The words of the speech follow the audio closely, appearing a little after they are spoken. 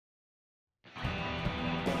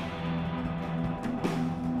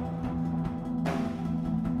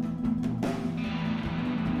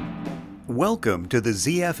Welcome to the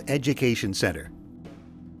ZF Education Center.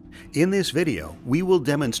 In this video, we will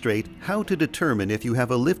demonstrate how to determine if you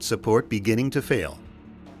have a lift support beginning to fail,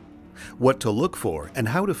 what to look for, and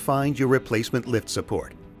how to find your replacement lift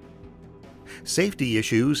support, safety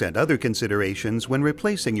issues and other considerations when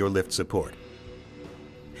replacing your lift support,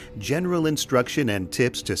 general instruction and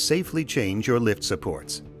tips to safely change your lift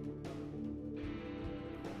supports.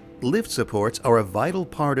 Lift supports are a vital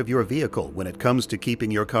part of your vehicle when it comes to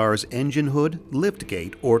keeping your car's engine hood,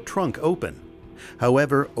 liftgate, or trunk open.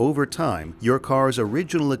 However, over time, your car's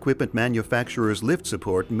original equipment manufacturer's lift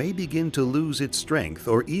support may begin to lose its strength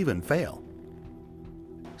or even fail.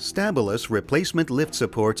 Stabilus replacement lift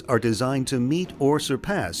supports are designed to meet or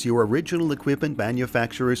surpass your original equipment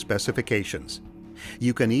manufacturer's specifications.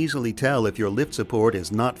 You can easily tell if your lift support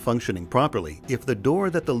is not functioning properly if the door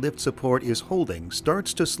that the lift support is holding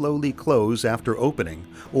starts to slowly close after opening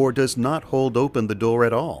or does not hold open the door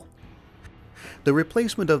at all. The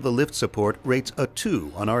replacement of the lift support rates a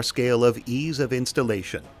 2 on our scale of ease of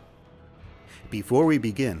installation. Before we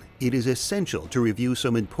begin, it is essential to review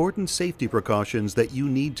some important safety precautions that you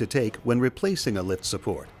need to take when replacing a lift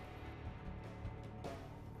support.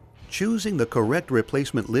 Choosing the correct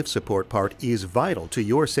replacement lift support part is vital to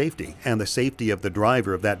your safety and the safety of the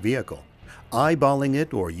driver of that vehicle. Eyeballing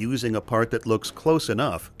it or using a part that looks close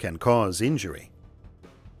enough can cause injury.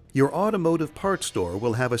 Your automotive parts store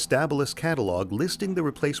will have a Stabilus catalog listing the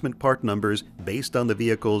replacement part numbers based on the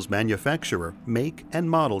vehicle's manufacturer, make, and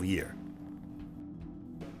model year.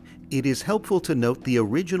 It is helpful to note the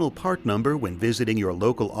original part number when visiting your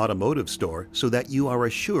local automotive store so that you are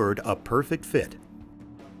assured a perfect fit.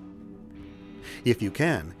 If you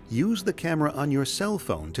can, use the camera on your cell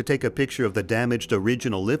phone to take a picture of the damaged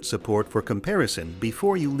original lift support for comparison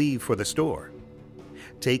before you leave for the store.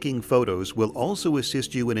 Taking photos will also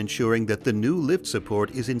assist you in ensuring that the new lift support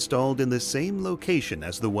is installed in the same location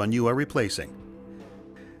as the one you are replacing.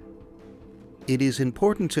 It is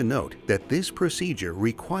important to note that this procedure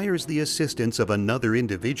requires the assistance of another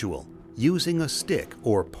individual. Using a stick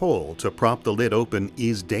or pole to prop the lid open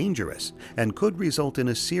is dangerous and could result in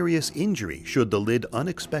a serious injury should the lid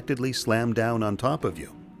unexpectedly slam down on top of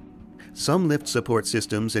you. Some lift support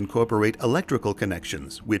systems incorporate electrical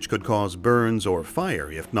connections, which could cause burns or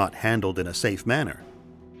fire if not handled in a safe manner.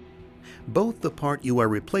 Both the part you are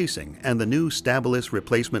replacing and the new Stabilus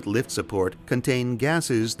replacement lift support contain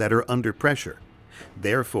gases that are under pressure.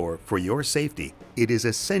 Therefore, for your safety, it is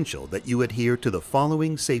essential that you adhere to the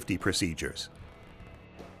following safety procedures.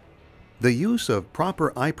 The use of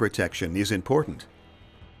proper eye protection is important.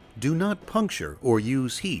 Do not puncture or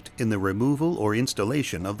use heat in the removal or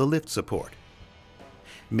installation of the lift support.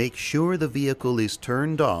 Make sure the vehicle is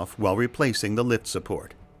turned off while replacing the lift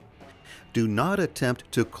support. Do not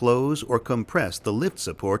attempt to close or compress the lift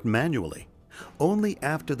support manually. Only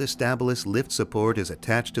after the Stabilus lift support is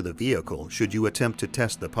attached to the vehicle should you attempt to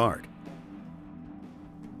test the part.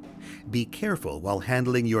 Be careful while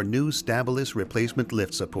handling your new Stabilus replacement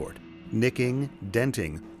lift support. Nicking,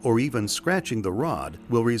 denting, or even scratching the rod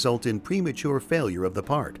will result in premature failure of the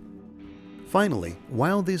part. Finally,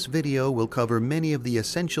 while this video will cover many of the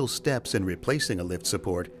essential steps in replacing a lift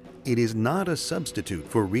support, it is not a substitute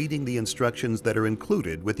for reading the instructions that are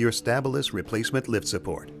included with your Stabilus replacement lift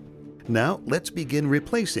support. Now, let's begin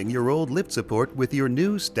replacing your old lift support with your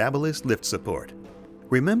new Stabilus lift support.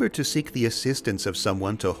 Remember to seek the assistance of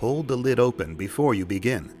someone to hold the lid open before you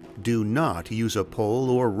begin. Do not use a pole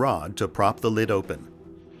or rod to prop the lid open.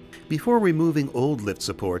 Before removing old lift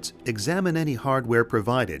supports, examine any hardware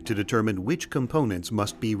provided to determine which components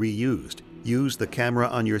must be reused. Use the camera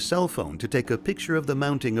on your cell phone to take a picture of the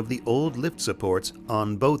mounting of the old lift supports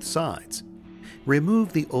on both sides.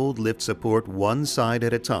 Remove the old lift support one side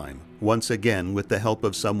at a time, once again with the help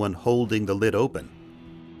of someone holding the lid open.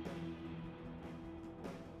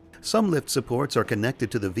 Some lift supports are connected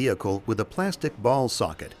to the vehicle with a plastic ball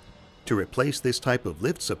socket. To replace this type of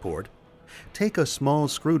lift support, take a small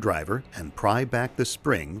screwdriver and pry back the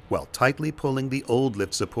spring while tightly pulling the old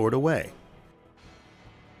lift support away.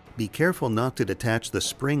 Be careful not to detach the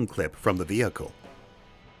spring clip from the vehicle.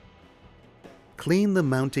 Clean the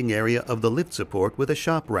mounting area of the lift support with a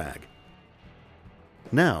shop rag.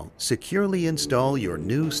 Now, securely install your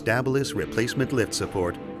new Stabilus replacement lift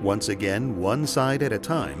support, once again one side at a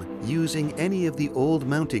time, using any of the old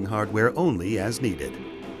mounting hardware only as needed.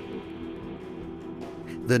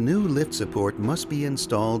 The new lift support must be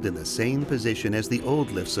installed in the same position as the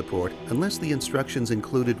old lift support unless the instructions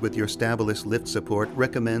included with your Stabilus lift support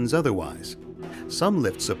recommends otherwise. Some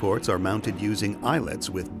lift supports are mounted using eyelets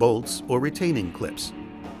with bolts or retaining clips.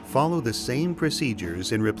 Follow the same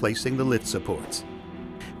procedures in replacing the lift supports.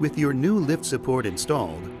 With your new lift support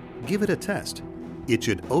installed, give it a test. It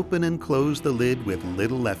should open and close the lid with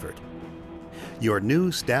little effort. Your new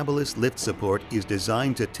Stabilus Lift Support is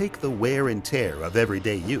designed to take the wear and tear of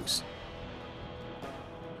everyday use.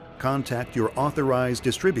 Contact your authorized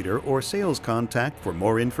distributor or sales contact for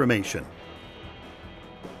more information.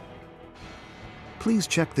 Please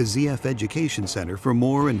check the ZF Education Center for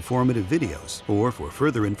more informative videos, or for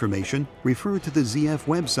further information, refer to the ZF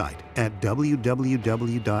website at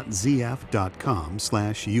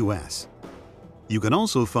www.zf.com/us. You can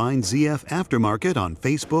also find ZF Aftermarket on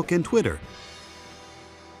Facebook and Twitter.